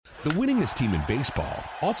The winningest team in baseball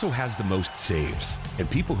also has the most saves, and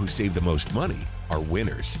people who save the most money are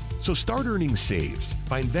winners. So start earning saves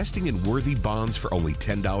by investing in worthy bonds for only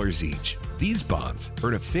 $10 each. These bonds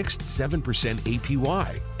earn a fixed 7%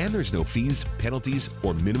 APY, and there's no fees, penalties,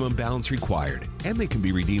 or minimum balance required, and they can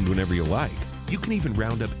be redeemed whenever you like. You can even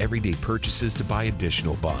round up everyday purchases to buy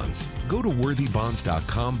additional bonds. Go to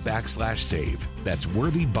worthybonds.com/save. That's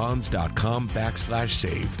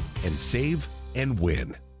worthybonds.com/save and save and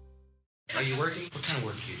win. Are you working? What kind of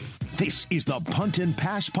work do you do? This is the Punt and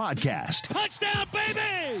Pass Podcast. Touchdown, baby!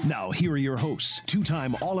 Now, here are your hosts,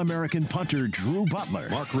 two-time All-American punter Drew Butler.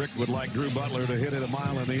 Mark Richt would like Drew Butler to hit it a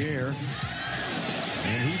mile in the air.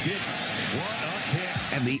 And he did. What a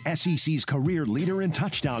kick. And the SEC's career leader in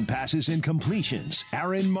touchdown passes and completions,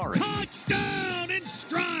 Aaron Murray. Touchdown in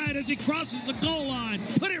stride as he crosses the goal line.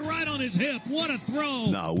 Put it right on his hip. What a throw.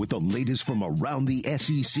 Now, with the latest from around the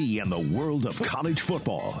SEC and the world of college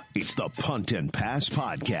football, it's the Punt and Pass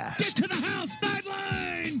Podcast. Get to the house,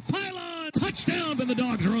 sideline, pylon, touchdown, and the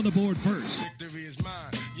Dogs are on the board first. Victory is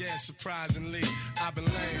mine, yeah, surprisingly. I've been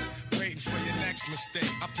laying, waiting for your next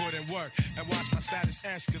mistake. I put in work and watch my status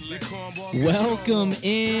escalate. Welcome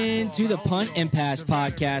into the Punt and Pass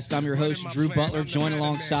Podcast. I'm your host, Drew Butler, joined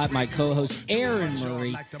alongside my co-host, Aaron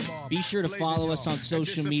Murray. Be sure to follow us on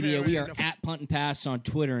social media. We are at Punt and Pass on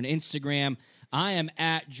Twitter and Instagram. I am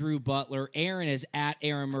at Drew Butler. Aaron is at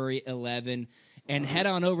Aaron Murray 11. And head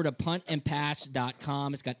on over to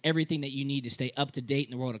puntandpass.com. It's got everything that you need to stay up to date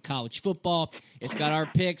in the world of college football. It's got our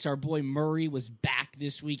picks. Our boy Murray was back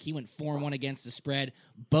this week. He went 4-1 against the spread.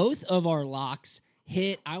 Both of our locks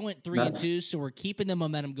hit. I went 3-2, so we're keeping the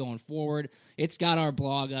momentum going forward. It's got our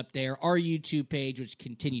blog up there, our YouTube page, which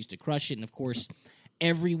continues to crush it, and, of course,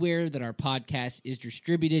 everywhere that our podcast is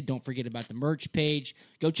distributed. Don't forget about the merch page.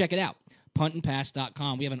 Go check it out.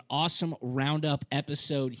 puntandpass.com. We have an awesome roundup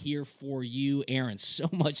episode here for you, Aaron. So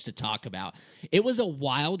much to talk about. It was a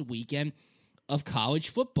wild weekend of college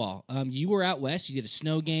football. You were out west. You did a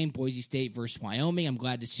snow game, Boise State versus Wyoming. I'm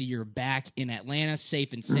glad to see you're back in Atlanta,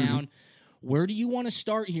 safe and sound. Where do you want to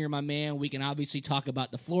start here, my man? We can obviously talk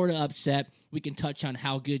about the Florida upset. We can touch on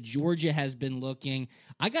how good Georgia has been looking.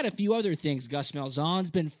 I got a few other things. Gus Malzahn's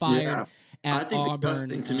been fired at I think Auburn. the Gus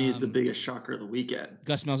thing to me is the biggest shocker of the weekend.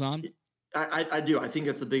 Gus Malzahn? I do. I think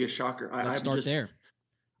that's the biggest shocker. Let's start there.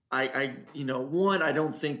 I one, I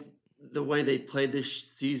don't think the way they've played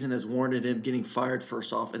this season has warranted him getting fired,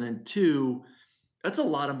 first off. And then two, that's a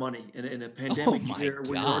lot of money in a pandemic year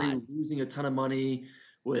where you're already losing a ton of money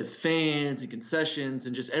with fans and concessions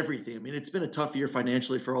and just everything. I mean, it's been a tough year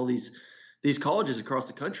financially for all these colleges across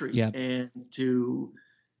the country. Yep. And to,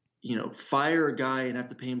 fire a guy and have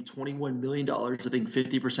to pay him $21 million, I think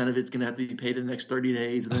 50% of it's going to have to be paid in the next 30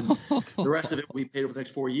 days. And then the rest of it will be paid over the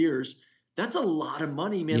next 4 years. That's a lot of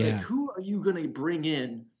money, man. Yeah. Like, who are you going to bring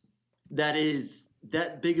in that is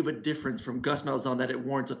that big of a difference from Gus Malzahn that it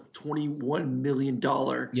warrants a $21 million?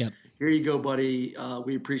 Yep. Here you go, buddy.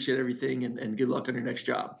 We appreciate everything, and good luck on your next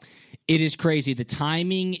job. It is crazy. The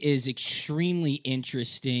timing is extremely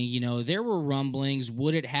interesting. There were rumblings.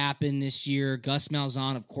 Would it happen this year? Gus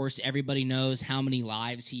Malzahn, of course, everybody knows how many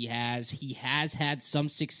lives he has. He has had some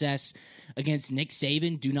success against Nick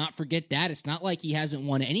Saban. Do not forget that. It's not like he hasn't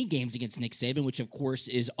won any games against Nick Saban, which, of course,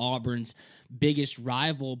 is Auburn's biggest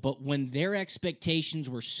rival. But when their expectations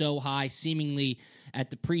were so high, seemingly at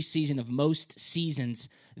the preseason of most seasons,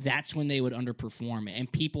 that's when they would underperform.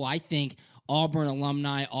 And people, I think, Auburn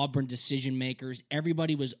alumni, Auburn decision makers,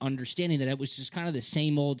 everybody was understanding that it was just kind of the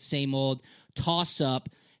same old toss-up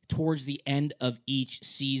towards the end of each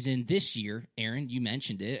season. This year, Aaron, you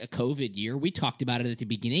mentioned it, a COVID year. We talked about it at the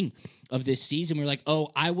beginning of this season. We were like,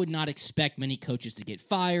 I would not expect many coaches to get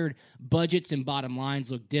fired. Budgets and bottom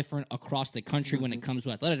lines look different across the country when it comes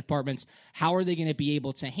to athletic departments. How are they going to be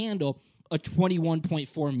able to handle a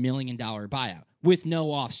 $21.4 million buyout with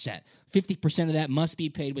no offset? 50% of that must be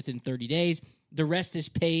paid within 30 days. The rest is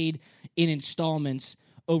paid in installments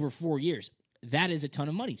over 4 years. That is a ton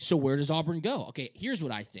of money. So where does Auburn go? Okay, here's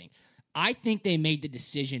what I think. I think they made the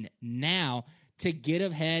decision now to get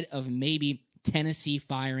ahead of maybe Tennessee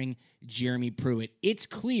firing Jeremy Pruitt. It's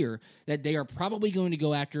clear that they are probably going to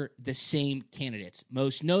go after the same candidates,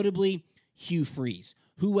 most notably Hugh Freeze.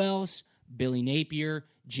 Who else? Billy Napier,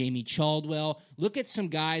 Jamie Chaldwell. Look at some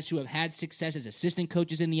guys who have had success as assistant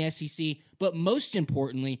coaches in the SEC, but most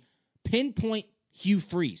importantly, pinpoint Hugh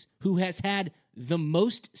Freeze, who has had the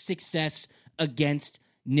most success against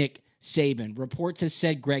Nick Saban. Reports have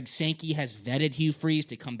said Greg Sankey has vetted Hugh Freeze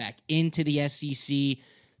to come back into the SEC.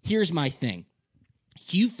 Here's my thing.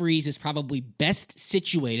 Hugh Freeze is probably best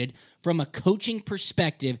situated from a coaching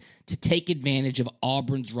perspective to take advantage of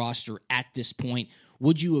Auburn's roster at this point.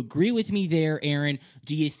 Would you agree with me there, Aaron?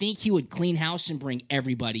 Do you think he would clean house and bring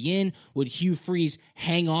everybody in? Would Hugh Freeze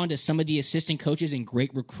hang on to some of the assistant coaches and great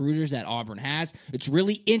recruiters that Auburn has? It's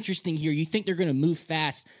really interesting here. You think they're going to move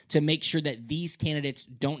fast to make sure that these candidates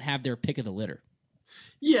don't have their pick of the litter?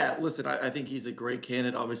 Yeah, listen, I think he's a great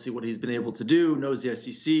candidate. Obviously, what he's been able to do, knows the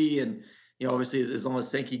SEC, and obviously, as long as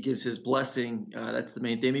Sankey gives his blessing, that's the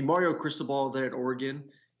main thing. I mean, Mario Cristobal there at Oregon,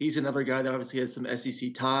 he's another guy that obviously has some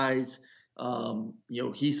SEC ties.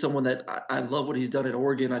 He's someone that I love what he's done at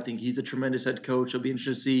Oregon. I think he's a tremendous head coach. It'll be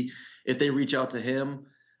interesting to see if they reach out to him.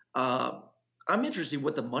 I'm interested in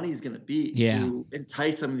what the money's going to be to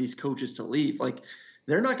entice some of these coaches to leave. Like,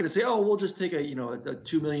 they're not going to say, "Oh, we'll just take a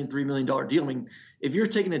 $2 million, $3 million deal." I mean, if you're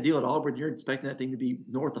taking a deal at Auburn, you're expecting that thing to be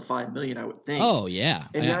north of $5 million, I would think. Oh yeah,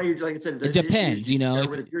 and now you're, like I said, it depends.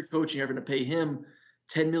 If you're coaching, you're going to pay him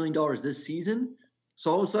 $10 million this season. So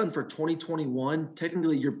all of a sudden, for 2021,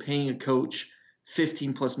 technically you're paying a coach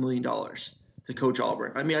 $15+ million to coach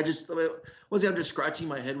Auburn. I mean, I'm just scratching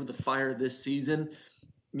my head with the fire this season.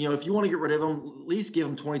 If you want to get rid of him, at least give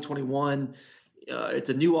him 2021. It's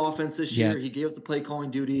a new offense this year. He gave up the play calling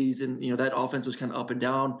duties, and that offense was kind of up and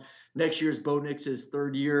down. Next year's Bo Nix's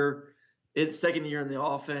third year. It's second year in the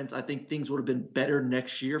offense. I think things would have been better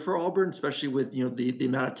next year for Auburn, especially with the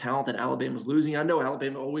amount of talent that Alabama's losing. I know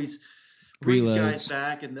Alabama always brings guys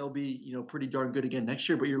back, and they'll be pretty darn good again next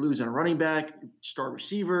year. But you're losing a running back, start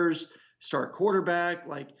receivers, start quarterback.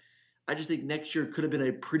 Like, I just think next year could have been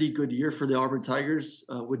a pretty good year for the Auburn Tigers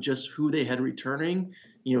with just who they had returning.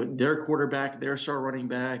 Their quarterback, their star running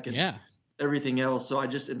back, and everything else. So I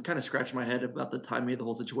just am kind of scratching my head about the timing of the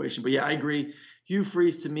whole situation. But yeah, I agree. Hugh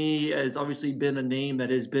Freeze to me has obviously been a name that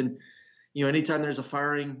has been, anytime there's a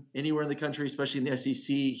firing anywhere in the country, especially in the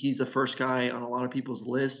SEC, he's the first guy on a lot of people's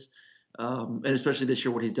lists. And especially this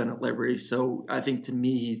year, what he's done at Liberty. So I think to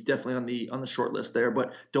me, he's definitely on the short list there.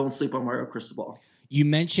 But don't sleep on Mario Cristobal. You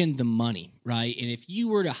mentioned the money, right? And if you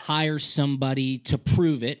were to hire somebody to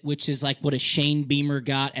prove it, which is like what a Shane Beamer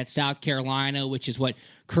got at South Carolina, which is what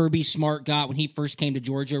Kirby Smart got when he first came to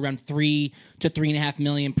Georgia, around $3 to $3.5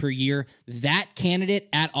 million per year, that candidate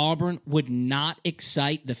at Auburn would not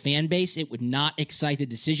excite the fan base. It would not excite the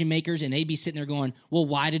decision makers, and they'd be sitting there going, "Well,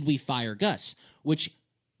 why did we fire Gus?" Which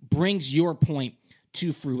brings your point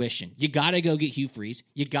to fruition. You got to go get Hugh Freeze.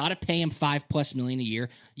 You got to pay him $5+ million a year.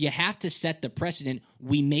 You have to set the precedent.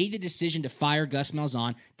 We made the decision to fire Gus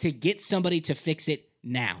Malzahn to get somebody to fix it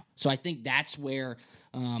now. So I think that's where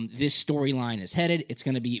this storyline is headed. It's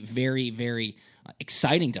going to be very, very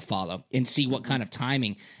exciting to follow and see what kind of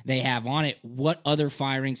timing they have on it. What other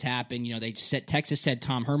firings happen? Texas said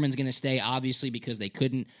Tom Herman's going to stay, obviously, because they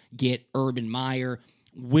couldn't get Urban Meyer.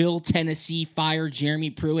 Will Tennessee fire Jeremy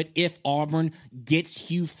Pruitt if Auburn gets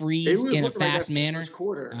Hugh Freeze in a fast manner? First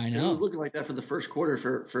quarter. I know. It was looking like that for the first quarter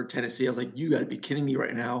for Tennessee. I was like, you got to be kidding me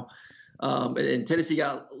right now. And Tennessee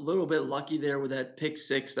got a little bit lucky there with that pick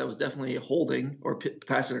six. That was definitely a holding or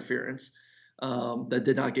pass interference that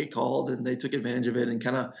did not get called, and they took advantage of it and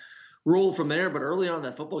kind of rolled from there. But early on in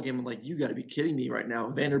that football game, I'm like, you got to be kidding me right now.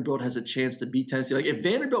 Vanderbilt has a chance to beat Tennessee. Like, if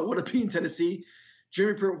Vanderbilt would have beaten Tennessee,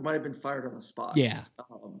 Jeremy Pruitt might have been fired on the spot. Yeah.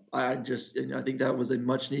 I think that was a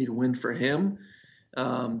much needed win for him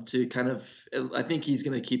to kind of – I think he's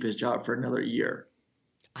going to keep his job for another year.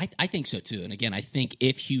 I think so too. And again, I think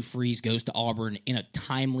if Hugh Freeze goes to Auburn in a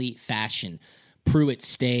timely fashion, Pruitt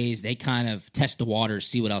stays, they kind of test the waters,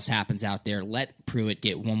 see what else happens out there. Let Pruitt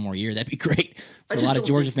get one more year. That'd be great for a lot of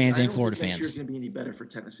Georgia fans and Florida fans. I don't think next year's going to be any better for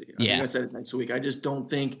Tennessee. I think I said it next week. I just don't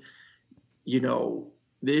think,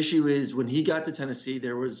 the issue is when he got to Tennessee,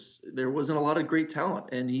 there wasn't a lot of great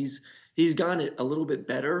talent, and he's gotten it a little bit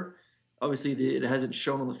better. Obviously, it hasn't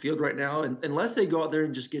shown on the field right now, and unless they go out there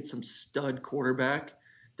and just get some stud quarterback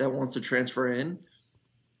that wants to transfer in,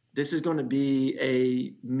 this is going to be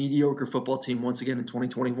a mediocre football team once again in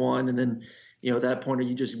 2021. And then, at that point, are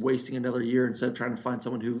you just wasting another year instead of trying to find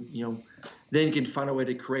someone who, then can find a way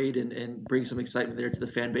to create and bring some excitement there to the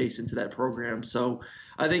fan base and to that program. So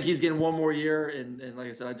I think he's getting one more year. And like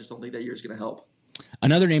I said, I just don't think that year is going to help.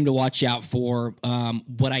 Another name to watch out for,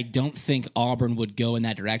 but I don't think Auburn would go in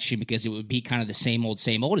that direction because it would be kind of the same old,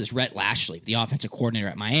 is Rhett Lashley, the offensive coordinator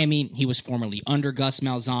at Miami. He was formerly under Gus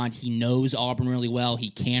Malzahn. He knows Auburn really well. He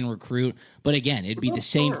can recruit. But again, it'd be the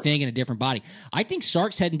same thing in a different body. I think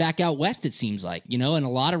Sark's heading back out west, it seems like, and a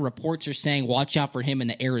lot of reports are saying watch out for him in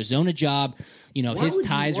the Arizona job. His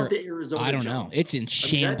ties are, I don't know. It's in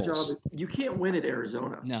shambles. That job, you can't win at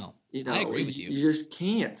Arizona. No, I agree with you. You just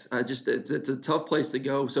can't. It's a tough place to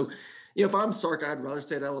go. So if I'm Sark, I'd rather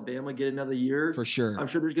stay at Alabama, get another year. For sure. I'm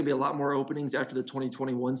sure there's going to be a lot more openings after the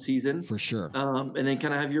 2021 season. For sure. And then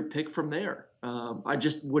kind of have your pick from there. I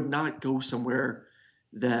just would not go somewhere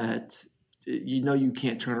that you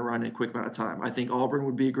can't turn around in a quick amount of time. I think Auburn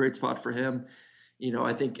would be a great spot for him.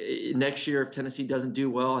 I think next year, if Tennessee doesn't do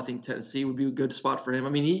well, I think Tennessee would be a good spot for him.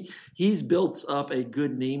 I mean, he's built up a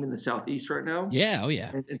good name in the Southeast right now. Yeah, oh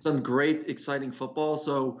yeah. And some great, exciting football.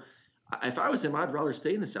 So if I was him, I'd rather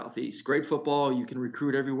stay in the Southeast. Great football. You can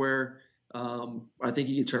recruit everywhere. I think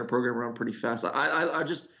he can turn a program around pretty fast. I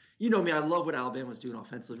just, me, I love what Alabama's doing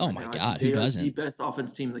offensively. Oh, right my now. God, who doesn't? The best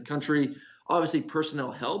offense team in the country. Obviously,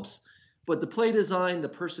 personnel helps. But the play design, the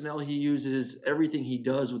personnel he uses, everything he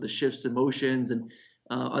does with the shifts and motions, and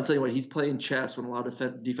I'll tell you what, he's playing chess when a lot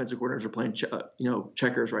of defensive coordinators are playing,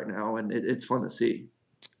 checkers right now, and it's fun to see.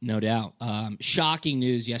 No doubt. Shocking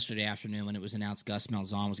news yesterday afternoon when it was announced Gus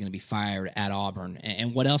Malzahn was going to be fired at Auburn.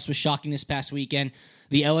 And what else was shocking this past weekend?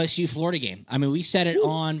 The LSU-Florida game. I mean, we said it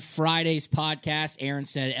on Friday's podcast. Aaron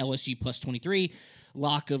said LSU plus 23,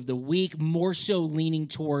 lock of the week, more so leaning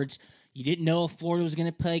towards you didn't know if Florida was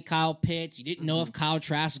going to play Kyle Pitts. You didn't know if Kyle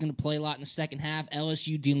Trask was going to play a lot in the second half.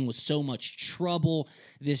 LSU dealing with so much trouble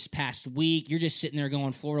this past week. You're just sitting there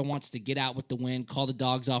going, Florida wants to get out with the win, call the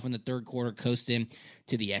dogs off in the third quarter, coast in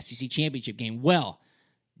to the SEC championship game. Well,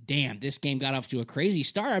 damn, this game got off to a crazy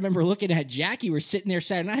start. I remember looking at Jackie. We're sitting there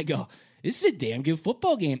Saturday night. I go, this is a damn good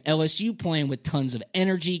football game. LSU playing with tons of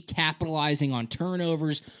energy, capitalizing on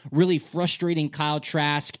turnovers, really frustrating Kyle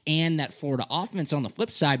Trask and that Florida offense on the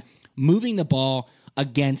flip side, moving the ball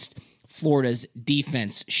against Florida's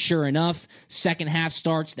defense. Sure enough, second half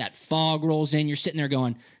starts, that fog rolls in. You're sitting there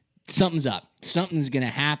going, something's up. Something's going to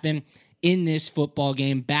happen in this football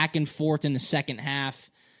game. Back and forth in the second half.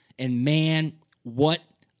 And man, what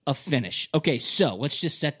a finish. Okay, so let's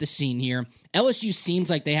just set the scene here. LSU seems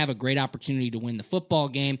like they have a great opportunity to win the football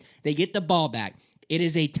game. They get the ball back. It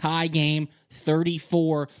is a tie game,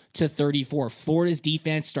 34-34. Florida's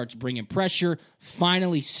defense starts bringing pressure,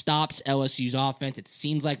 finally stops LSU's offense. It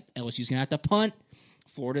seems like LSU's going to have to punt.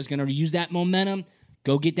 Florida's going to use that momentum,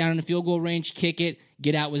 go get down in the field goal range, kick it,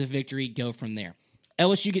 get out with a victory, go from there.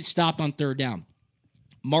 LSU gets stopped on third down.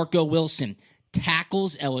 Marco Wilson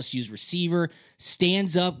tackles LSU's receiver,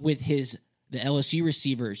 stands up with the LSU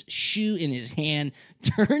receiver's shoe in his hand,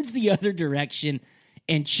 turns the other direction,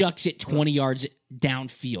 and chucks it 20 yards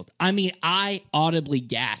downfield. I mean, I audibly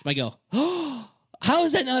gasp. I go, oh, how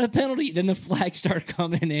is that not a penalty? Then the flags start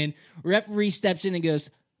coming in. Referee steps in and goes,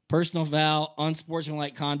 personal foul,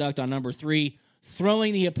 unsportsmanlike conduct on number 3,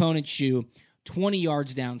 throwing the opponent's shoe 20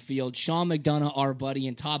 yards downfield. Sean McDonough, our buddy,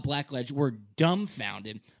 and Todd Blackledge were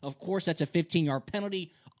dumbfounded. Of course, that's a 15-yard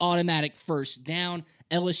penalty, automatic first down.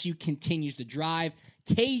 LSU continues the drive.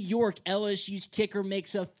 Kay York, LSU's kicker,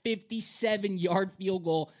 makes a 57-yard field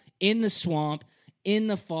goal in the swamp, in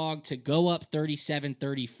the fog, to go up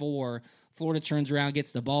 37-34. Florida turns around,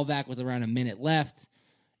 gets the ball back with around a minute left.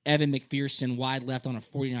 Evan McPherson wide left on a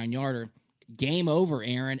 49-yarder. Game over,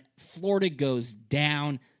 Aaron. Florida goes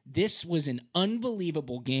down. This was an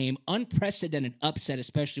unbelievable game, unprecedented upset,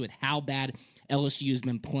 especially with how bad LSU has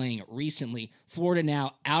been playing recently. Florida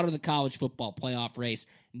now out of the college football playoff race,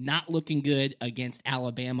 not looking good against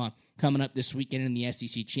Alabama coming up this weekend in the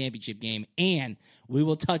SEC championship game. And we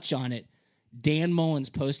will touch on it. Dan Mullen's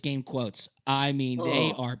post-game quotes. I mean,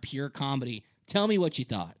 they are pure comedy. Tell me what you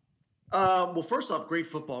thought. Well, first off, great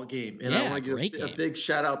football game. And yeah, I want to give a big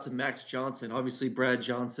shout out to Max Johnson. Obviously, Brad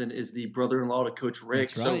Johnson is the brother-in-law to Coach Rick.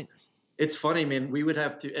 That's right. So it's funny, man. We would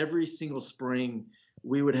have to, every single spring,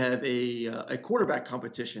 we would have a quarterback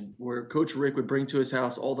competition where Coach Rick would bring to his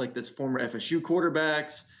house all like this former FSU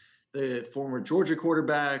quarterbacks, the former Georgia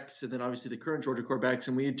quarterbacks, and then obviously the current Georgia quarterbacks.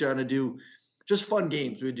 And we'd try to do just fun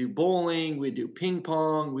games. We would do bowling. We'd do ping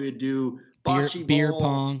pong. We would do bocce beer ball.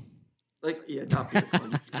 Pong. Like, yeah, not beer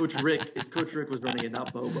pong. It's Coach Rick. If Coach Rick was running it,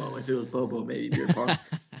 not Bobo. If it was Bobo, maybe beer pong.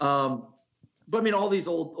 But I mean, all these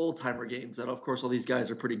old timer games that, of course, all these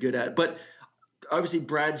guys are pretty good at. But obviously,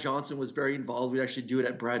 Brad Johnson was very involved. We'd actually do it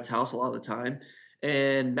at Brad's house a lot of the time,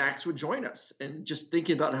 and Max would join us. And just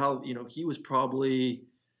thinking about how, he was probably,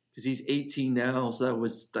 because he's 18 now, so that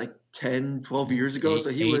was like 10, 12 years ago.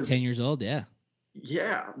 So he was 10 years old, yeah.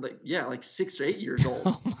 Yeah, like 6 or 8 years old.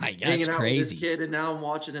 Oh my God, hanging that's out crazy. with this kid, and now I'm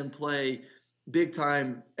watching him play big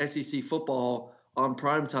time SEC football on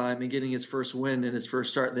prime time and getting his first win and his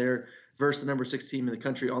first start there versus the number 6 team in the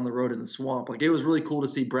country on the road in the swamp. Like, it was really cool to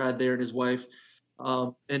see Brad there and his wife,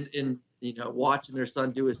 and watching their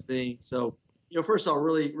son do his thing. So, first of all,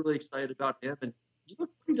 really really excited about him, and he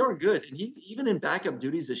looked pretty darn good. And he, even in backup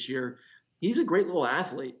duties this year, he's a great little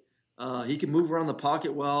athlete. He can move around the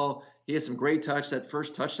pocket well. He has some great touch. That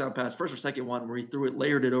first touchdown pass, first or second one, where he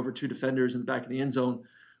layered it over 2 defenders in the back of the end zone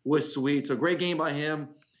was sweet. So great game by him.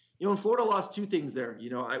 And Florida lost 2 things there.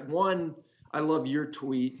 I love your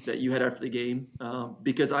tweet that you had after the game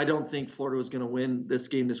because I don't think Florida was going to win this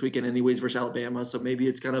game this weekend anyways versus Alabama. So maybe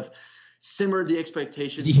it's kind of simmered the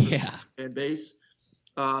expectations of the fan base.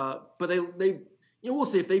 But they we'll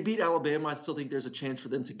see. If they beat Alabama, I still think there's a chance for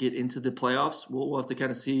them to get into the playoffs. We'll have to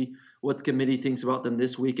kind of see what the committee thinks about them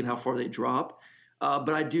this week and how far they drop. But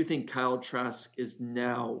I do think Kyle Trask is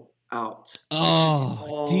now out.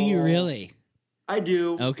 Oh, do you really? I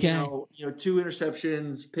do. Okay. 2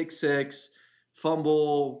 interceptions, pick 6,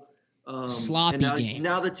 fumble. Sloppy game.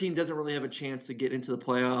 Now the team doesn't really have a chance to get into the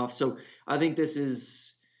playoffs. So I think this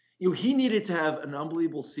is he needed to have an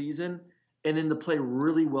unbelievable season and then to play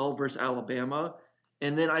really well versus Alabama.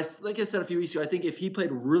 And then like I said a few weeks ago, I think if he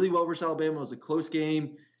played really well versus Alabama, it was a close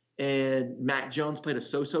game, and Mac Jones played a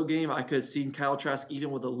so-so game, I could have seen Kyle Trask, even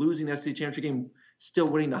with a losing SEC championship game, still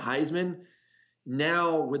winning the Heisman.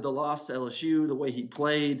 Now, with the loss to LSU, the way he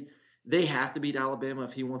played, they have to beat Alabama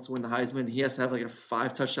if he wants to win the Heisman. He has to have like a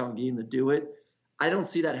 5-touchdown game to do it. I don't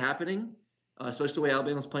see that happening, especially the way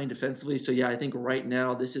Alabama's playing defensively. So, yeah, I think right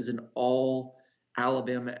now this is an all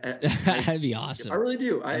Alabama. That'd be awesome. I really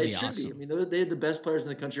do. It should be. I mean, they have the best players in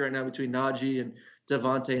the country right now between Najee and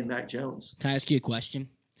Devontae and Mac Jones. Can I ask you a question?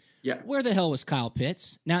 Yeah. Where the hell was Kyle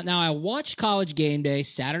Pitts? Now I watched College Game Day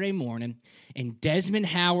Saturday morning, and Desmond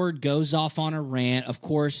Howard goes off on a rant. Of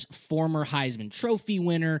course, former Heisman Trophy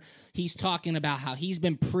winner. He's talking about how he's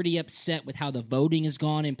been pretty upset with how the voting has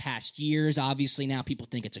gone in past years. Obviously, now people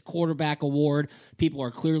think it's a quarterback award. People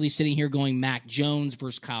are clearly sitting here going Mac Jones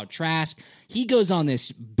versus Kyle Trask. He goes on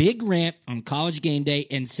this big rant on College Game Day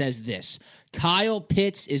and says this: Kyle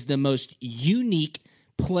Pitts is the most unique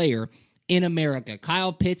player in America.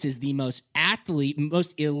 Kyle Pitts is the most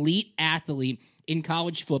elite athlete in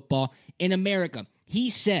college football in America. He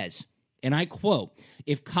says, and I quote,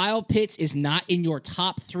 "If Kyle Pitts is not in your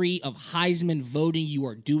top 3 of Heisman voting, you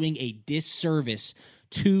are doing a disservice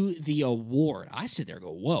to the award." I sit there and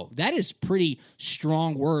go, whoa, that is pretty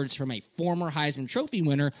strong words from a former Heisman Trophy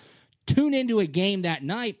winner. Tune into a game that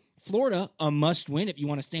night. Florida, a must win if you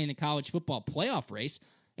want to stay in the college football playoff race,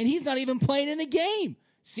 and he's not even playing in the game.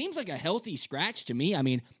 Seems like a healthy scratch to me. I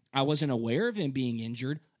mean, I wasn't aware of him being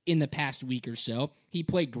injured in the past week or so. He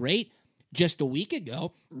played great just a week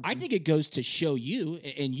ago. Mm-hmm. I think it goes to show you,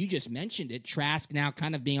 and you just mentioned it, Trask now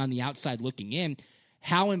kind of being on the outside looking in,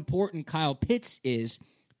 how important Kyle Pitts is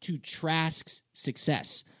to Trask's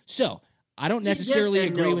success. So I don't necessarily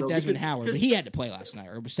agree with Desmond Howard, but he had to play last night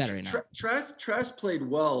or Saturday night. Trask played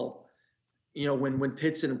well. When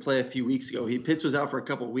Pitts didn't play a few weeks ago, Pitts was out for a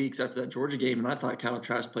couple of weeks after that Georgia game, and I thought Kyle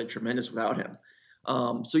Trask played tremendous without him.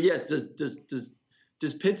 So yes,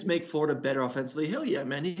 does Pitts make Florida better offensively? Hell yeah,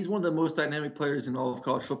 man. He's one of the most dynamic players in all of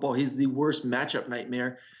college football. He's the worst matchup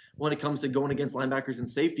nightmare when it comes to going against linebackers and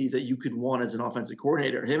safeties that you could want as an offensive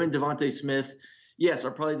coordinator. Him and Devontae Smith, yes,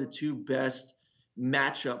 are probably the 2 best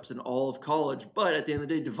matchups in all of college. But at the end of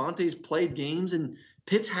the day, Devontae's played games and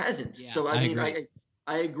Pitts hasn't. Yeah, so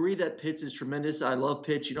I agree that Pitts is tremendous. I love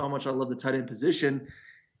Pitts. You know how much I love the tight end position.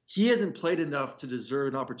 He hasn't played enough to deserve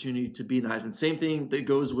an opportunity to be in the Heisman. Same thing that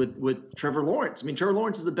goes with Trevor Lawrence. I mean, Trevor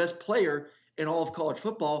Lawrence is the best player in all of college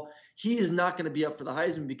football. He is not going to be up for the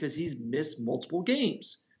Heisman because he's missed multiple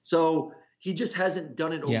games. So he just hasn't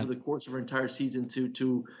done it over the course of an entire season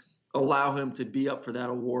to allow him to be up for that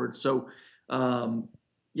award. So,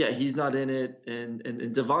 he's not in it. And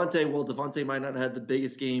Devontae might not have had the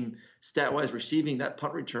biggest game stat-wise receiving. That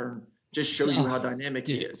punt return just shows you how dynamic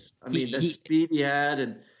he is. I mean, the speed he had,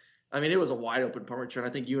 and I mean, it was a wide-open punt return. I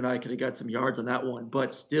think you and I could have got some yards on that one.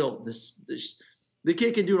 But still, the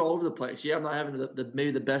kid can do it all over the place. Yeah, I'm not having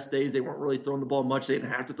maybe the best days. They weren't really throwing the ball much. They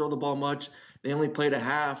didn't have to throw the ball much. They only played a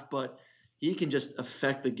half, but he can just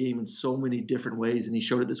affect the game in so many different ways, and he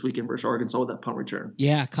showed it this weekend versus Arkansas with that punt return.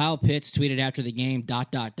 Yeah, Kyle Pitts tweeted after the game, ...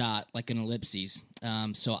 like an ellipses.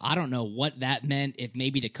 So I don't know what that meant, if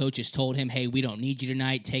maybe the coaches told him, hey, we don't need you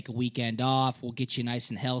tonight, take a weekend off, we'll get you nice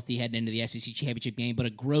and healthy heading into the SEC championship game, but a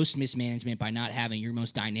gross mismanagement by not having your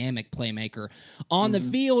most dynamic playmaker on the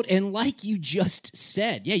field. And like you just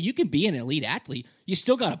said, yeah, you can be an elite athlete. You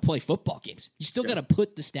still got to play football games. You still got to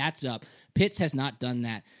put the stats up. Pitts has not done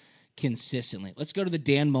that consistently. Let's go to the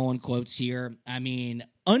Dan Mullen quotes here. I mean,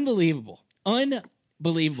 unbelievable.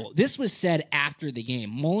 This was said after the game.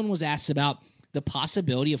 Mullen was asked about the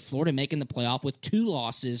possibility of Florida making the playoff with 2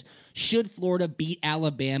 losses should Florida beat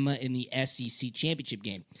Alabama in the SEC championship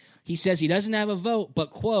game. He says he doesn't have a vote,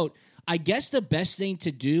 but, quote, I guess the best thing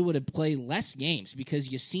to do would have play less games because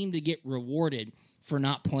you seem to get rewarded for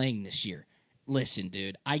not playing this year. Listen,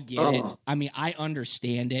 dude, I get it. I mean, I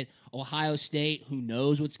understand it. Ohio State, who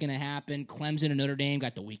knows what's going to happen? Clemson and Notre Dame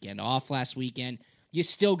got the weekend off last weekend. You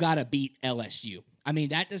still got to beat LSU. I mean,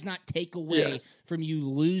 that does not take away from you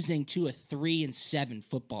losing to a 3-7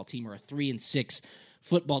 football team or a 3-6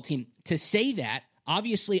 football team. To say that,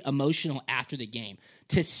 obviously emotional after the game.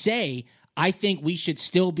 To say, I think we should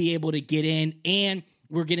still be able to get in and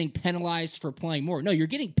we're getting penalized for playing more. No, you're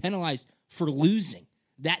getting penalized for losing.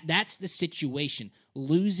 That's the situation.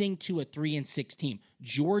 Losing to a 3-6 team.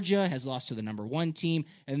 Georgia has lost to the number 1 team,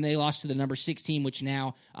 and they lost to the number 6 team, which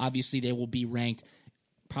now obviously they will be ranked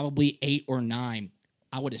probably 8 or 9.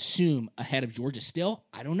 I would assume ahead of Georgia still.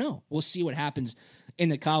 I don't know. We'll see what happens in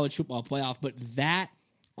the college football playoff. But that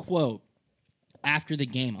quote after the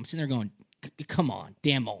game, I'm sitting there going, "Come on,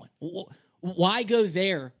 Dan Mullen. Why go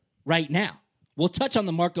there right now?" We'll touch on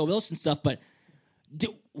the Marco Wilson stuff, but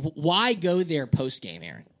why go there post-game,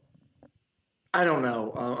 Aaron? I don't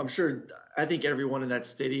know. I think everyone in that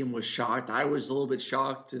stadium was shocked. I was a little bit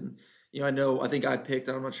shocked. And, I think I picked,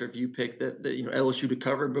 I'm not sure if you picked that LSU to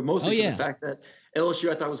cover, but mostly for the fact that LSU,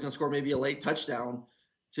 I thought was going to score maybe a late touchdown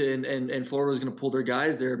and Florida was going to pull their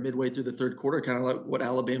guys there midway through the third quarter, kind of like what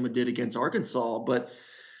Alabama did against Arkansas. But,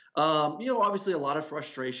 obviously a lot of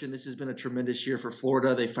frustration. This has been a tremendous year for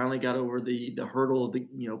Florida. They finally got over the hurdle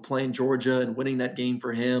of playing Georgia and winning that game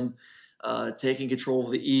for him, taking control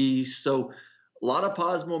of the East. So a lot of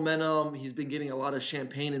positive momentum. He's been getting a lot of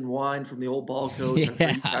champagne and wine from the old ball coach.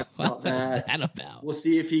 Yeah, what was that about? We'll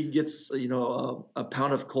see if he gets, a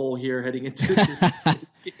pound of coal here heading into this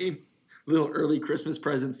game. Little early Christmas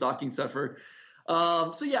present, stocking stuffer.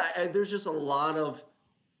 There's just a lot of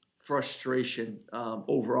frustration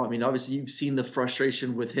overall. I mean, obviously you've seen the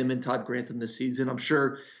frustration with him and Todd Grantham this season. I'm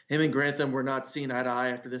sure him and Grantham were not seeing eye to eye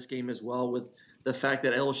after this game as well, with the fact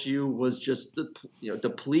that LSU was just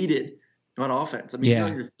depleted on offense. I mean, you're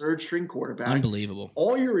on your third string quarterback. Unbelievable.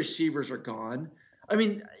 All your receivers are gone. I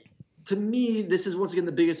mean, to me, this is once again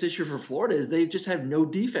the biggest issue for Florida is they just have no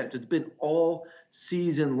defense. It's been all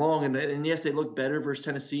season long. And yes, they look better versus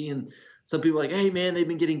Tennessee. And some people are like, hey, man, they've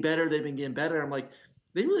been getting better. I'm like,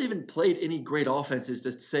 they really haven't played any great offenses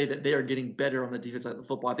to say that they are getting better on the defense side of the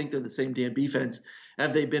football. I think they're the same damn defense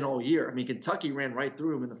as they've been all year. I mean, Kentucky ran right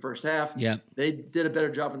through them in the first half. Yeah. They did a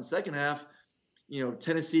better job in the second half.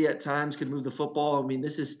 Tennessee at times could move the football. I mean,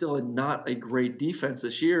 this is still not a great defense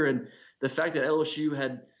this year. And the fact that LSU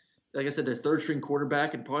had, like I said, their third string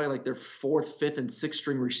quarterback and probably like their fourth, fifth, and sixth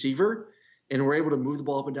string receiver, and were able to move the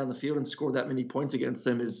ball up and down the field and score that many points against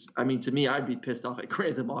them is, I mean, to me, I'd be pissed off at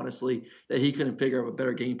Grantham, honestly, that he couldn't figure out a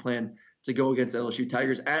better game plan to go against LSU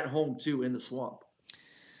Tigers at home, too, in the swamp.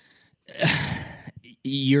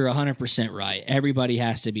 You're 100% right. Everybody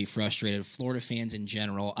has to be frustrated. Florida fans in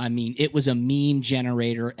general. I mean, it was a meme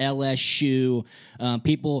generator. LSU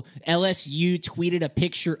LSU tweeted a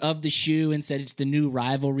picture of the shoe and said it's the new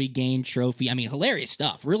rivalry game trophy. I mean, hilarious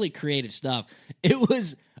stuff. Really creative stuff. It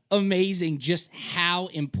was amazing just how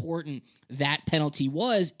important that penalty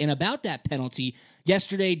was. And about that penalty,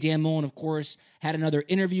 yesterday, Dan Mullen, of course, had another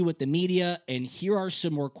interview with the media, and here are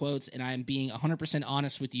some more quotes, and I am being 100%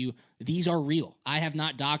 honest with you. These are real. I have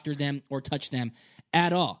not doctored them or touched them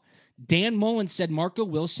at all. Dan Mullen said Marco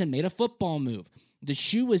Wilson made a football move. The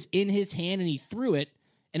shoe was in his hand, and he threw it,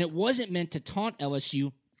 and it wasn't meant to taunt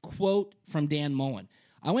LSU. Quote from Dan Mullen.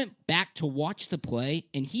 I went back to watch the play,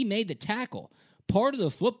 and he made the tackle. Part of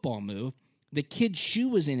the football move, the kid's shoe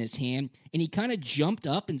was in his hand, and he kind of jumped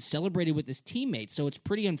up and celebrated with his teammates. So it's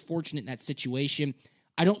pretty unfortunate in that situation.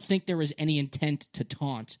 I don't think there was any intent to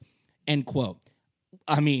taunt, end quote.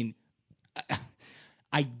 I mean,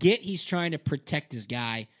 I get he's trying to protect his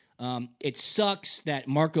guy. It sucks that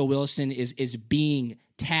Marco Wilson is being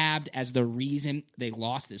tabbed as the reason they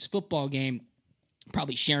lost this football game.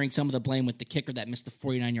 Probably sharing some of the blame with the kicker that missed the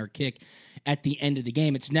 49-yard kick at the end of the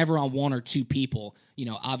game. It's never on one or two people.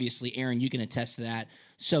 Obviously, Aaron, you can attest to that.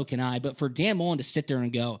 So can I. But for Dan Mullen to sit there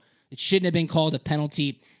and go, it shouldn't have been called a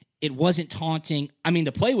penalty. It wasn't taunting. I mean,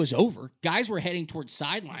 the play was over. Guys were heading towards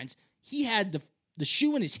sidelines. He had the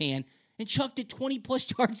shoe in his hand and chucked it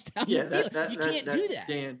 20-plus yards down the field. You can't do that.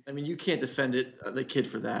 Dan, I mean, you can't defend the kid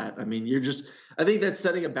for that. I mean, I think that's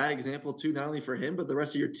setting a bad example, too, not only for him, but the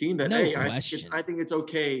rest of your team. That, I think it's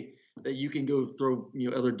okay that you can go throw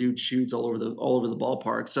other dudes' shoes all over the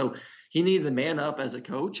ballpark. So he needed to man up as a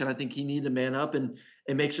coach, and I think he needed to man up and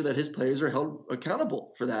make sure that his players are held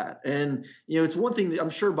accountable for that. And, it's one thing that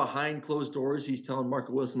I'm sure behind closed doors he's telling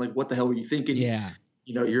Marco Wilson, like, what the hell were you thinking? Yeah.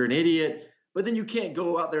 You're an idiot. But then you can't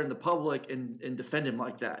go out there in the public and defend him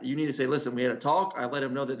like that. You need to say, listen, we had a talk. I let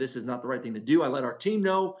him know that this is not the right thing to do. I let our team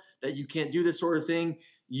know that you can't do this sort of thing.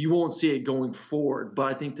 You won't see it going forward.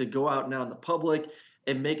 But I think to go out now in the public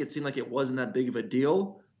and make it seem like it wasn't that big of a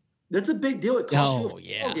deal, that's a big deal. It costs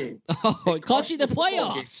you a game. Oh, it costs you the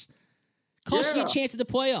playoffs. Costs you a chance at the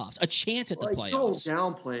playoffs. A chance at the playoffs. Don't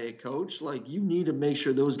downplay it, Coach. Like, you need to make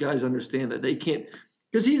sure those guys understand that they can't –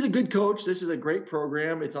 because he's a good coach. This is a great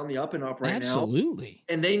program. It's on the up and up right now. Absolutely.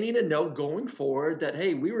 And they need to know going forward that,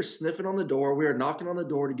 hey, we were sniffing on the door. We were knocking on the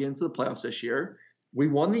door to get into the playoffs this year. We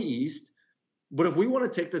won the East. But if we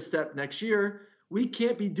want to take this step next year, we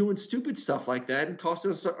can't be doing stupid stuff like that and cost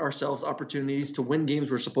ourselves opportunities to win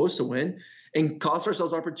games we're supposed to win and cost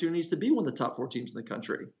ourselves opportunities to be one of the top 4 teams in the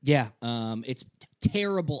country. Yeah, it's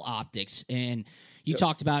terrible optics. And you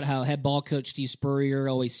talked about how head ball coach Steve Spurrier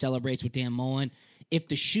always celebrates with Dan Mullen. If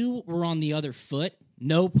the shoe were on the other foot,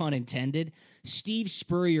 no pun intended, Steve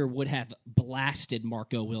Spurrier would have blasted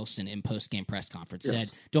Marco Wilson in post-game press conference. Said,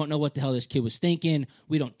 don't know what the hell this kid was thinking.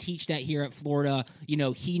 We don't teach that here at Florida. You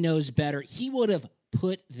know, he knows better. He would have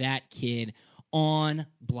put that kid on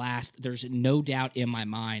blast. There's no doubt in my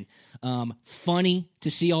mind. Funny to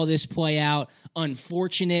see all this play out.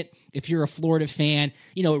 Unfortunate if you're a Florida fan.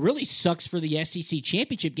 You know, it really sucks for the SEC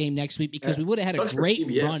championship game next week because we would have had a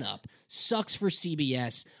great run-up. Sucks for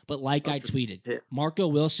CBS, but like I tweeted, Marco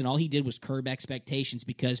Wilson, all he did was curb expectations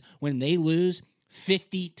because when they lose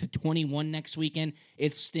 50-21 next weekend,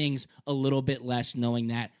 it stings a little bit less knowing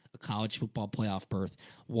that a college football playoff berth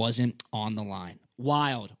wasn't on the line.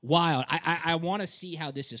 Wild. I want to see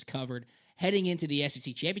how this is covered heading into the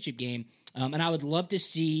SEC championship game, and I would love to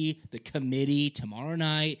see the committee tomorrow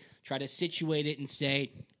night try to situate it and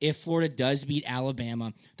say, if Florida does beat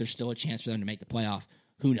Alabama, there's still a chance for them to make the playoff.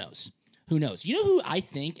 Who knows? You know who I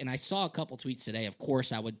think, and I saw a couple tweets today, of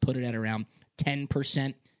course I would put it at around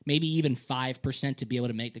 10%, maybe even 5% to be able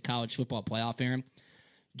to make the college football playoff, Aaron?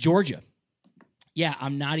 Georgia. Yeah,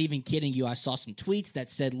 I'm not even kidding you. I saw some tweets that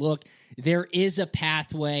said, look, there is a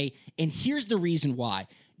pathway, and here's the reason why.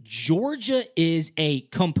 Georgia is a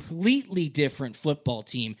completely different football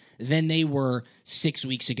team than they were 6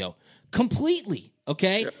 weeks ago. Completely,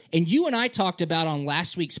 okay? Yeah. And you and I talked about on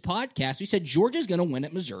last week's podcast, we said Georgia's going to win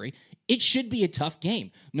at Missouri. It should be a tough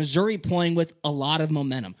game. Missouri playing with a lot of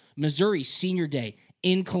momentum. Missouri senior day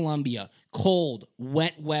in Columbia, cold,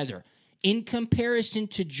 wet weather. In comparison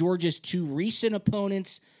to Georgia's 2 recent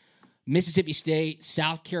opponents, Mississippi State,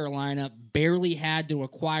 South Carolina barely had the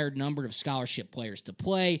required number of scholarship players to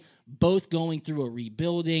play, both going through a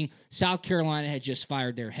rebuilding. South Carolina had just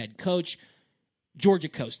fired their head coach. Georgia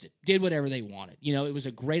coasted, did whatever they wanted. You know, it was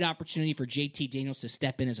a great opportunity for JT Daniels to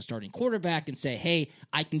step in as a starting quarterback and say, hey,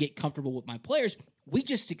 I can get comfortable with my players. We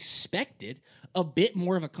just expected a bit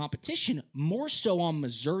more of a competition, more so on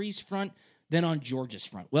Missouri's front than on Georgia's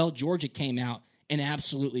front. Well, Georgia came out and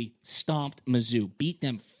absolutely stomped Mizzou, beat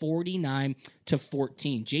them 49-14.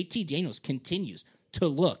 JT Daniels continues to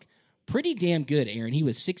look pretty damn good, Aaron. He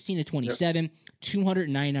was 16-27,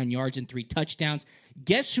 299 yards and 3 touchdowns.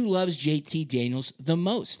 Guess who loves JT Daniels the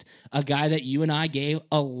most? A guy that you and I gave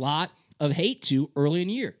a lot of hate to early in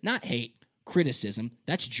the year. Not hate, criticism.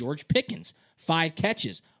 That's George Pickens. 5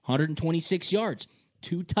 catches, 126 yards,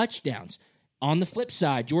 2 touchdowns. On the flip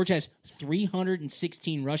side, George has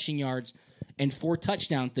 316 rushing yards and 4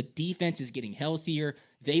 touchdowns. The defense is getting healthier.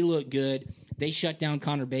 They look good. They shut down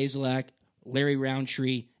Connor Bazelak, Larry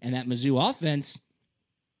Roundtree, and that Mizzou offense.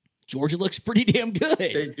 Georgia looks pretty damn good.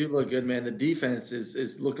 They do look good, man. The defense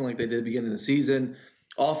is looking like they did at the beginning of the season.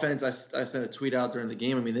 Offense, I sent a tweet out during the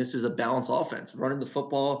game. I mean, this is a balanced offense. Running the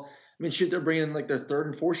football. I mean, they're bringing like their 3rd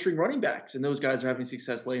and 4th string running backs, and those guys are having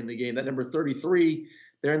success late in the game. That number 33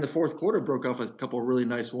 there in the 4th quarter broke off a couple of really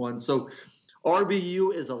nice ones. So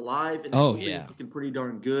RBU is alive and looking pretty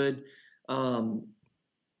darn good.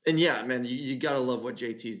 And yeah, man, you got to love what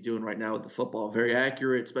JT's doing right now with the football. Very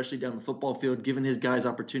accurate, especially down the football field, giving his guys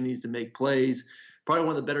opportunities to make plays. Probably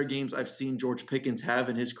one of the better games I've seen George Pickens have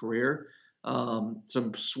in his career.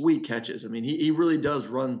 Some sweet catches. I mean, he really does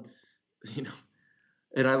run, you know,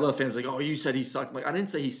 and I love fans like, oh, you said he sucked. Like, I didn't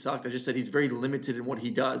say he sucked. I just said he's very limited in what he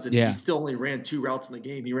does. And he still only ran 2 routes in the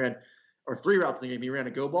game. He ran, or 3 routes in the game. He ran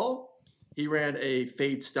a go ball, he ran a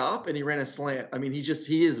fade stop, and he ran a slant. I mean,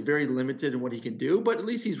 he is very limited in what he can do, but at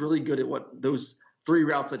least he's really good at what those 3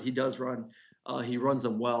 routes that he does run. He runs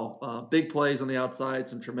them well. Big plays on the outside,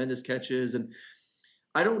 some tremendous catches. And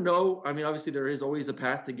I don't know. I mean, obviously there is always a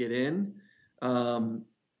path to get in.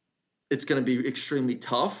 It's going to be extremely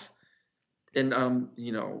tough. And,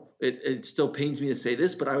 you know, it still pains me to say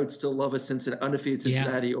this, but I would still love a undefeated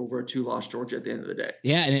Cincinnati over a 2-loss Georgia at the end of the day.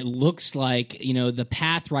 Yeah, and it looks like, the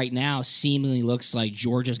path right now seemingly looks like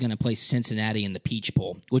Georgia's going to play Cincinnati in the Peach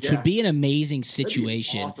Bowl, which would be an amazing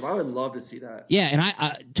situation. That'd be awesome. I would love to see that. Yeah, and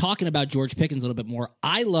I talking about George Pickens a little bit more,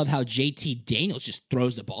 I love how JT Daniels just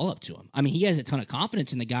throws the ball up to him. I mean, he has a ton of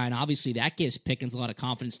confidence in the guy, and obviously that gives Pickens a lot of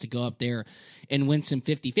confidence to go up there and win some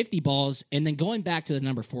 50-50 balls. And then going back to the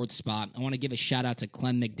number 4 spot, I want to give a shout-out to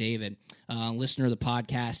Clem McDavid, listener of the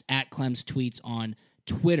podcast, at Clem's Tweets on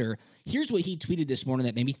Twitter. Here's what he tweeted this morning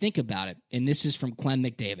that made me think about it, and this is from Clem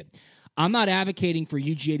McDavid. I'm not advocating for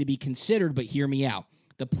UGA to be considered, but hear me out.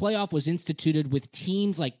 The playoff was instituted with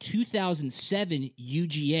teams like 2007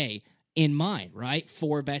 UGA in mind, right?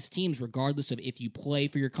 4 best teams, regardless of if you play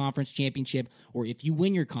for your conference championship or if you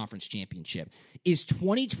win your conference championship. Is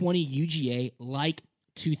 2020 UGA like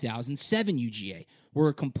 2007 UGA? We're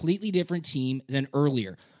a completely different team than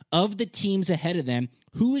earlier. Of the teams ahead of them,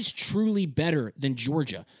 who is truly better than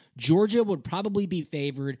Georgia? Georgia would probably be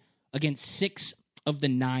favored against 6 of the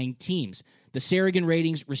 9 teams. The Sarrigan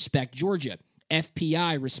ratings respect Georgia.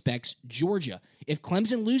 FPI respects Georgia. If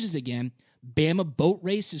Clemson loses again, Bama boat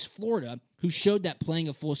races Florida, who showed that playing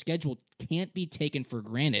a full schedule can't be taken for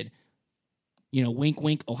granted. Wink,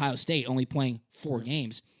 wink, Ohio State only playing 4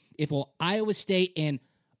 games. If Iowa State and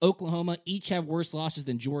Oklahoma each have worse losses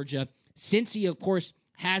than Georgia, Cincy, of course,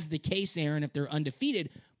 has the case, Aaron, if they're undefeated,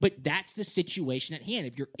 but that's the situation at hand.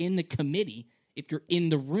 If you're in the committee, if you're in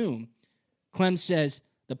the room, Clem says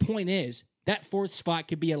the point is that 4th spot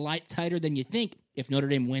could be a lot tighter than you think if Notre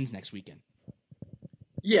Dame wins next weekend.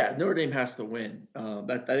 Yeah, Notre Dame has to win. I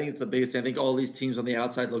think it's the biggest thing. I think all these teams on the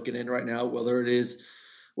outside looking in right now, whether it's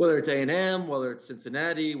A&M, whether it's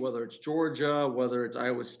Cincinnati, whether it's Georgia, whether it's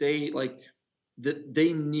Iowa State,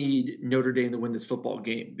 they need Notre Dame to win this football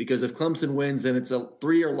game, because if Clemson wins, then it's a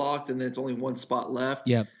 3 are locked and then it's only 1 spot left.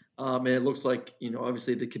 Yeah. And it looks like,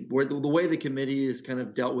 obviously the way the committee has kind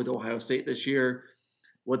of dealt with Ohio State this year,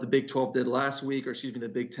 what the Big 12 did last week, or excuse me, the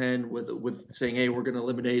Big 10 with saying, hey, we're going to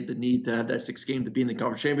eliminate the need to have that 6th game to be in the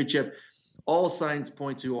conference championship. All signs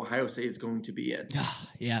point to Ohio State is going to be in.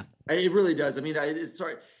 Yeah. It really does. I mean,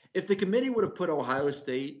 sorry, if the committee would have put Ohio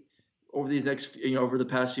State over these next, over the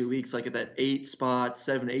past few weeks, like at that 8 spot,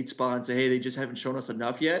 7, 8 spot, and say, hey, they just haven't shown us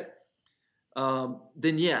enough yet,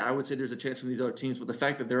 then yeah, I would say there's a chance from these other teams. But the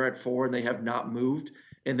fact that they're at 4 and they have not moved,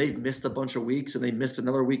 and they've missed a bunch of weeks, and they missed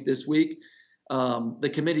another week this week,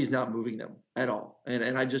 the committee's not moving them at all.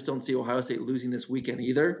 And I just don't see Ohio State losing this weekend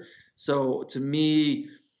either. So to me,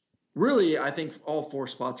 really, I think all 4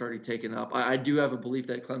 spots are already taken up. I do have a belief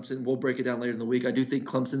that Clemson, we'll break it down later in the week, I do think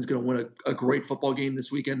Clemson's going to win a great football game this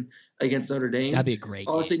weekend against Notre Dame. That'd be a great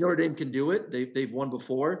game. Honestly, Notre Dame can do it. They've won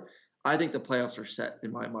before. I think the playoffs are set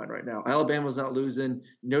in my mind right now. Alabama's not losing.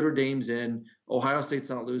 Notre Dame's in. Ohio State's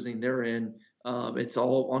not losing. They're in. It's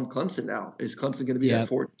all on Clemson now. Is Clemson going to be that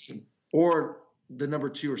 4th team? Or the number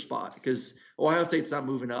 2 spot? Because Ohio State's not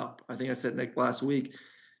moving up. I think I said last week.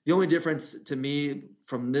 The only difference to me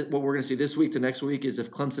from what we're going to see this week to next week is if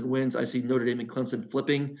Clemson wins, I see Notre Dame and Clemson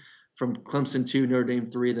flipping from Clemson 2, Notre Dame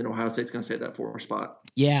 3, then Ohio State's going to stay at that 4 spot.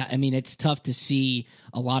 Yeah, I mean, it's tough to see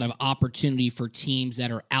a lot of opportunity for teams that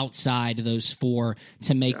are outside those 4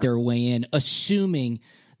 to make their way in, assuming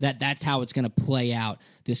that that's how it's going to play out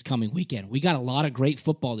this coming weekend. We got a lot of great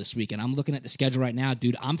football this weekend. I'm looking at the schedule right now,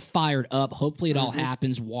 dude. I'm fired up. Hopefully it all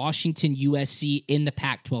happens. Washington, USC in the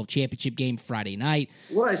Pac-12 championship game Friday night.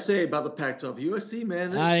 What I say about the Pac-12, USC,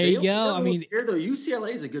 man. There you go. I mean, scared, though.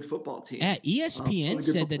 UCLA is a good football team. Yeah, ESPN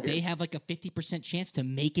said that they have like a 50% chance to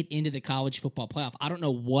make it into the college football playoff. I don't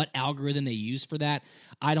know what algorithm they use for that.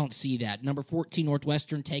 I don't see that. Number 14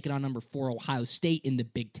 Northwestern taking on number 4 Ohio State in the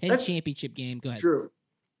Big Ten championship game. Go ahead. True.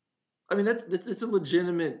 I mean, that's a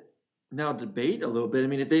legitimate now debate a little bit. I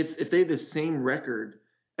mean, if they have the same record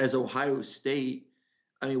as Ohio State,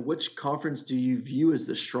 I mean, which conference do you view as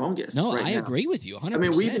the strongest? No, right I now? agree with you 100%. I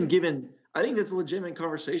mean, we've been given – I think that's a legitimate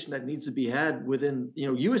conversation that needs to be had within –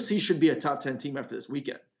 USC should be a top 10 team after this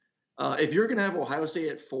weekend. If you're going to have Ohio State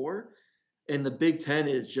at 4 and the Big Ten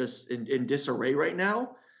is just in disarray right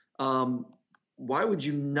now, why would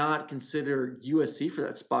you not consider USC for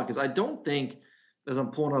that spot? Because I don't think – as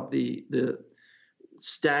I'm pulling up the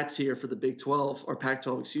stats here for the Big 12 or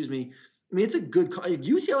Pac-12, excuse me. I mean, it's a good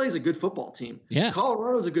UCLA is a good football team. Yeah.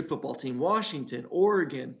 Colorado's a good football team. Washington,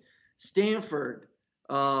 Oregon, Stanford.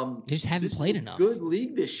 They just haven't played enough. Good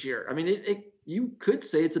league this year. I mean, you could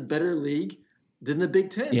say it's a better league than the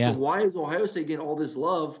Big Ten. Yeah. So why is Ohio State getting all this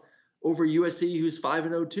love over USC, who's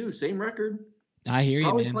 5-0 too? Same record. I hear you,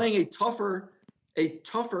 Probably man. playing a tougher a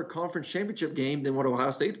tougher conference championship game than what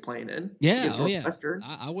Ohio State's playing in. Yeah, Northwestern.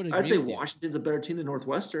 I would agree. I'd say Washington's a better team than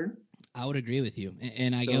Northwestern. I would agree with you.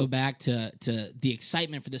 And I go back to the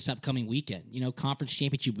excitement for this upcoming weekend. Conference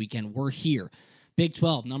championship weekend, we're here. Big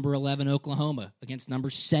 12, number 11, Oklahoma against number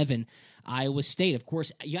 7, Iowa State. Of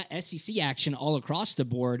course, you got SEC action all across the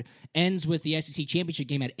board. Ends with the SEC championship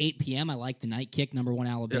game at 8 p.m. I like the night kick, number 1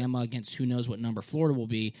 Alabama against who knows what number Florida will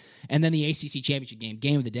be. And then the ACC championship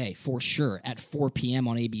game of the day, for sure, at 4 p.m.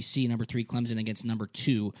 on ABC, number 3 Clemson against number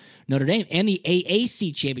 2 Notre Dame. And the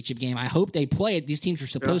AAC championship game, I hope they play it. These teams were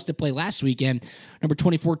supposed to play last weekend. Number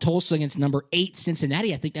 24 Tulsa against number 8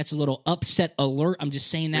 Cincinnati. I think that's a little upset alert. I'm just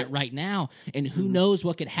saying that right now. And who knows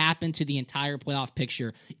what could happen to the entire playoff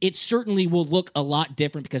picture. It certainly will look a lot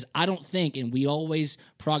different because I don't think, and we always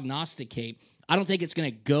prognosticate, I don't think it's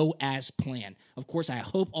going to go as planned. Of course, I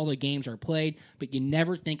hope all the games are played, but you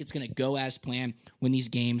never think it's going to go as planned when these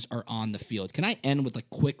games are on the field. Can I end with a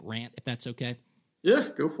quick rant, if that's okay? Yeah,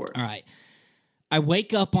 go for it. All right. I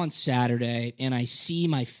wake up on Saturday, and I see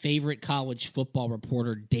my favorite college football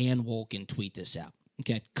reporter, Dan Wolken, tweet this out.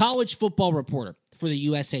 Okay, college football reporter for the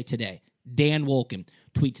USA Today, Dan Wolken,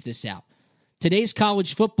 tweets this out. Today's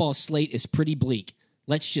college football slate is pretty bleak.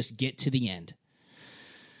 Let's just get to the end.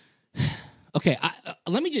 Okay,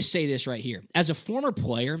 let me just say this right here. As a former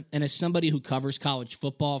player and as somebody who covers college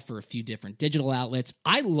football for a few different digital outlets,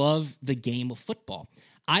 I love the game of football.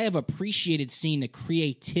 I have appreciated seeing the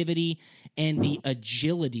creativity and the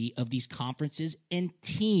agility of these conferences and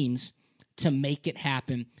teams to make it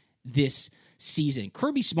happen this season.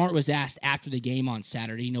 Kirby Smart was asked after the game on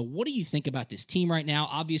Saturday, what do you think about this team right now?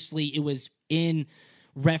 Obviously, it was in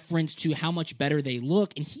reference to how much better they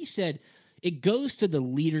look, and he said, it goes to the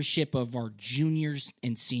leadership of our juniors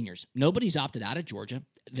and seniors. Nobody's opted out of Georgia.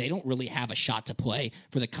 They don't really have a shot to play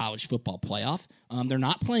for the college football playoff. They're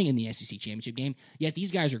not playing in the SEC championship game, yet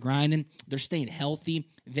these guys are grinding. They're staying healthy.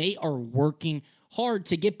 They are working hard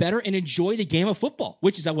to get better and enjoy the game of football,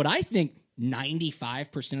 which is what I think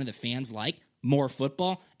 95% of the fans like. More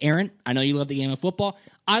football. Aaron, I know you love the game of football.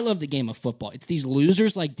 I love the game of football. It's these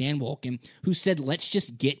losers like Dan Wolken who said, let's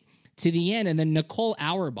just get to the end. And then Nicole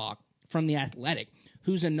Auerbach from The Athletic,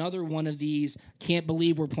 who's another one of these, can't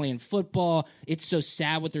believe we're playing football. It's so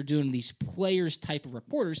sad what they're doing. These players type of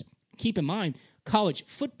reporters. Keep in mind, college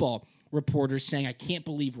football reporters saying, I can't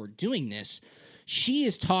believe we're doing this. She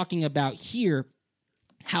is talking about here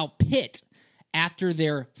how Pitt, after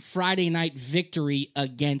their Friday night victory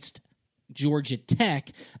against Georgia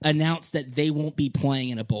Tech, announced that they won't be playing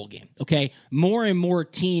in a bowl game. Okay, more and more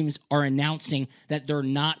teams are announcing that they're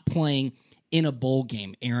not playing in a bowl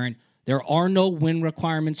game, Aaron. There are no win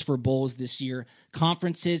requirements for bowls this year.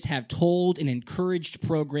 Conferences have told and encouraged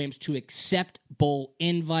programs to accept bowl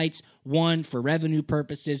invites, 1, for revenue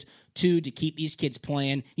purposes, 2, to keep these kids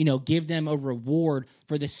playing, give them a reward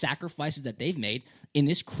for the sacrifices that they've made in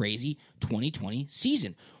this crazy 2020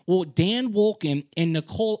 season. Well, Dan Wolken and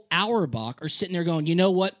Nicole Auerbach are sitting there going, you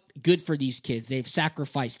know what? Good for these kids. They've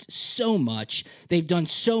sacrificed so much. They've done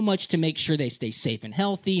so much to make sure they stay safe and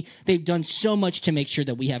healthy. They've done so much to make sure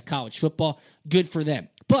that we have college football. Good for them.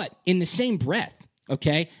 But in the same breath,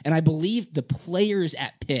 okay, and I believe the players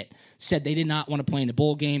at Pitt said they did not want to play in a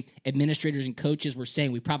bowl game. Administrators and coaches were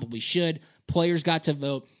saying we probably should. Players got to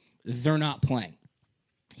vote. They're not playing.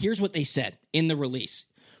 Here's what they said in the release.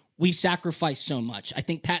 We sacrificed so much. I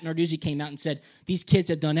think Pat Narduzzi came out and said, these kids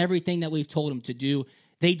have done everything that we've told them to do.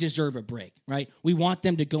 They deserve a break, right? We want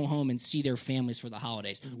them to go home and see their families for the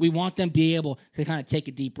holidays. We want them to be able to kind of take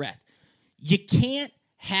a deep breath. You can't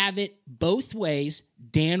have it both ways,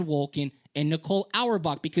 Dan Wolken and Nicole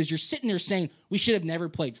Auerbach, because you're sitting there saying, we should have never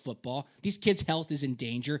played football. These kids' health is in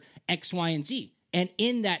danger, X, Y, and Z. And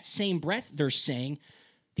in that same breath, they're saying,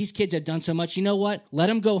 these kids have done so much. You know what? Let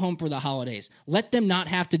them go home for the holidays. Let them not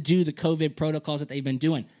have to do the COVID protocols that they've been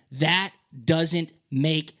doing. That doesn't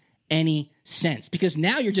make any sense, because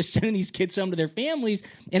now you're just sending these kids home to their families,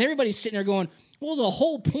 and everybody's sitting there going, well, the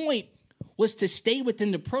whole point was to stay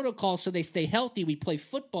within the protocol so they stay healthy. We play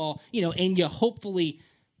football, and you hopefully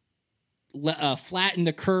flatten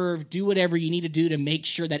the curve, do whatever you need to do to make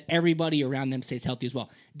sure that everybody around them stays healthy as well.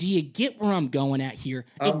 Do you get where I'm going at here?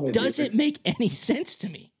 It doesn't make any sense to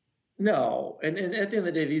me. No, and at the end of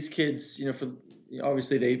the day, these kids,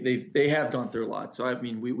 obviously they have gone through a lot. So I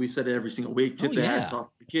mean, we said it every single week. Tip the hats off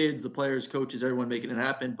to the kids, the players, coaches, everyone making it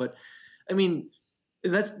happen. But I mean,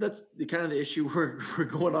 that's the kind of the issue we're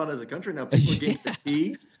going on as a country now. People are getting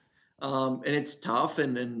fatigued. And it's tough.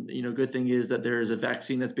 And good thing is that there is a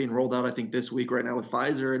vaccine that's being rolled out, I think, this week right now with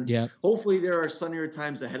Pfizer. And hopefully there are sunnier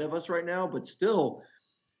times ahead of us right now. But still,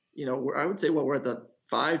 I would say we're at the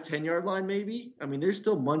 5-10 yard line, maybe. I mean, there's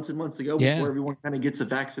still months and months to go before everyone kind of gets a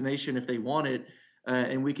vaccination if they want it,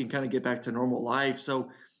 and we can kind of get back to normal life. So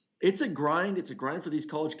it's a grind. It's a grind for these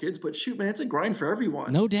college kids, but shoot, man, it's a grind for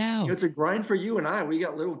everyone. No doubt. It's a grind for you and I. We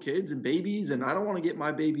got little kids and babies, and I don't want to get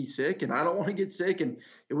my baby sick, and I don't want to get sick, and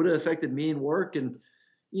it would have affected me in work. And,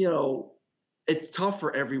 it's tough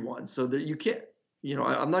for everyone. So that you can't,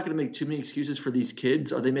 I'm not going to make too many excuses for these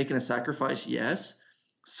kids. Are they making a sacrifice? Yes.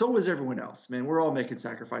 So is everyone else, man. We're all making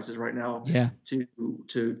sacrifices right now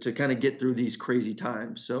to kind of get through these crazy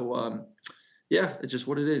times. So, it's just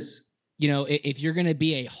what it is. If you're going to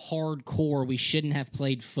be a hardcore, we shouldn't have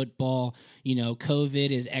played football.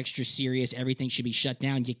 COVID is extra serious. Everything should be shut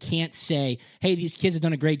down. You can't say, hey, these kids have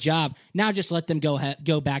done a great job. Now just let them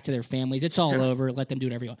go back to their families. It's all over. Let them do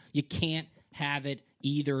whatever you want. You can't have it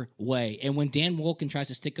either way. And when Dan Wolken tries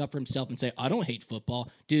to stick up for himself and say, I don't hate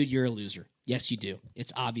football, dude, you're a loser. Yes, you do.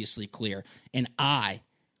 It's obviously clear. And I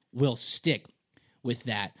will stick with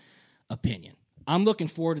that opinion. I'm looking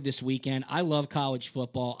forward to this weekend. I love college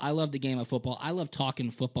football. I love the game of football. I love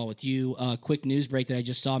talking football with you. Quick news break that I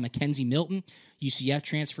just saw. Mackenzie Milton, UCF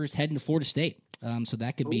transfers, heading to Florida State. So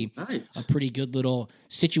that could be nice. A pretty good little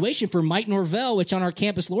situation for Mike Norvell, which on our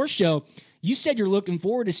Campus Lore show, you said you're looking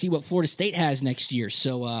forward to see what Florida State has next year.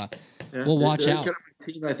 So we'll watch out. Kind of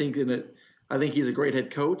my team, I think he's a great head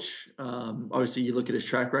coach. Obviously, you look at his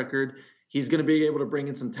track record. He's going to be able to bring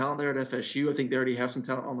in some talent there at FSU. I think they already have some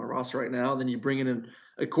talent on the roster right now. Then you bring in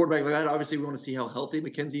a quarterback like that. Obviously, we want to see how healthy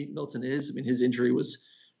Mackenzie Milton is. I mean, his injury was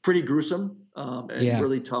pretty gruesome and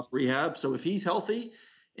really tough rehab. So if he's healthy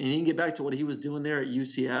and he can get back to what he was doing there at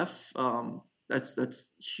UCF,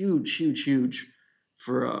 that's huge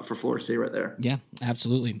for Florida State right there. Yeah,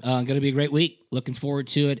 absolutely. Going to be a great week. Looking forward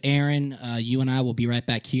to it. Aaron, you and I will be right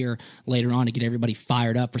back here later on to get everybody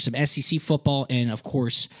fired up for some SEC football and, of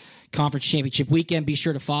course, Conference Championship weekend. Be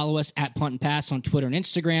sure to follow us at Punt and Pass on Twitter and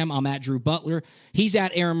Instagram. I'm at Drew Butler. He's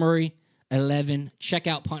at Aaron Murray 11. Check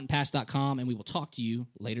out puntandpass.com, and we will talk to you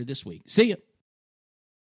later this week. See ya.